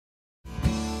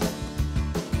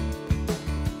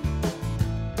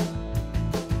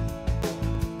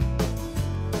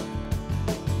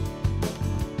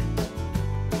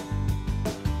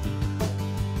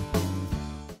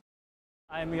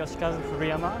I'm Yoshikazu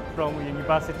Furuyama from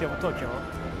University of Tokyo.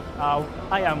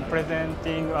 I am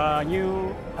presenting a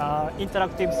new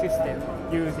interactive system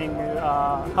using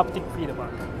haptic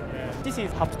feedback. This is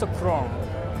haptochrome.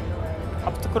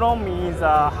 Haptochrome means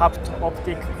a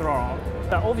hapt-optic chrome.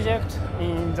 The object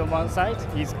in the one side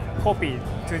is copied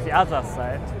to the other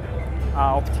side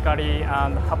optically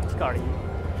and haptically.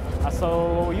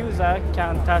 So user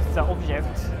can touch the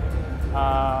object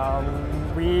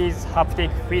with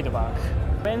haptic feedback.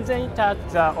 When they touch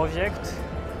the object,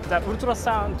 the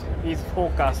ultrasound is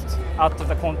focused at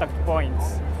the contact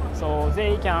points, so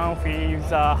they can feel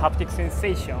the haptic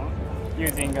sensation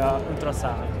using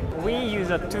ultrasound. We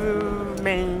use two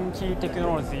main key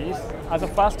technologies. The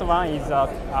first one is a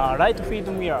light field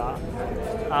mirror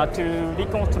to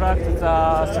reconstruct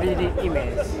the 3D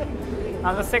image.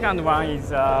 And the second one is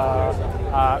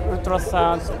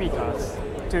ultrasound speakers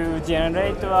to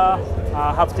generate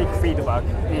haptic feedback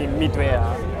in MidAir.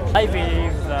 I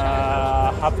believe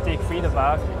the haptic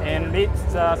feedback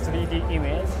enriches the 3D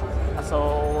image,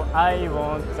 so I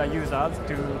want the users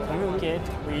to communicate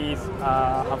with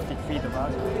haptic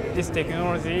feedback. This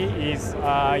technology is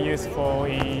useful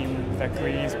in the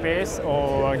creative space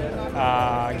or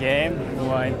game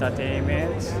or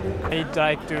entertainment. I'd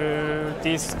like to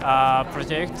this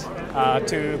project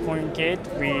to communicate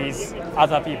with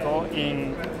other people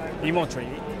remotely.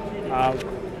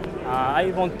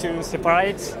 I want to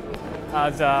separate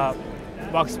the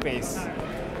workspace.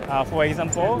 For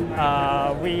example,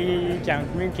 we can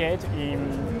communicate in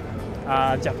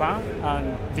Japan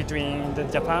and between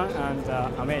Japan and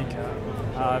America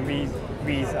with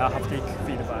haptic feedback.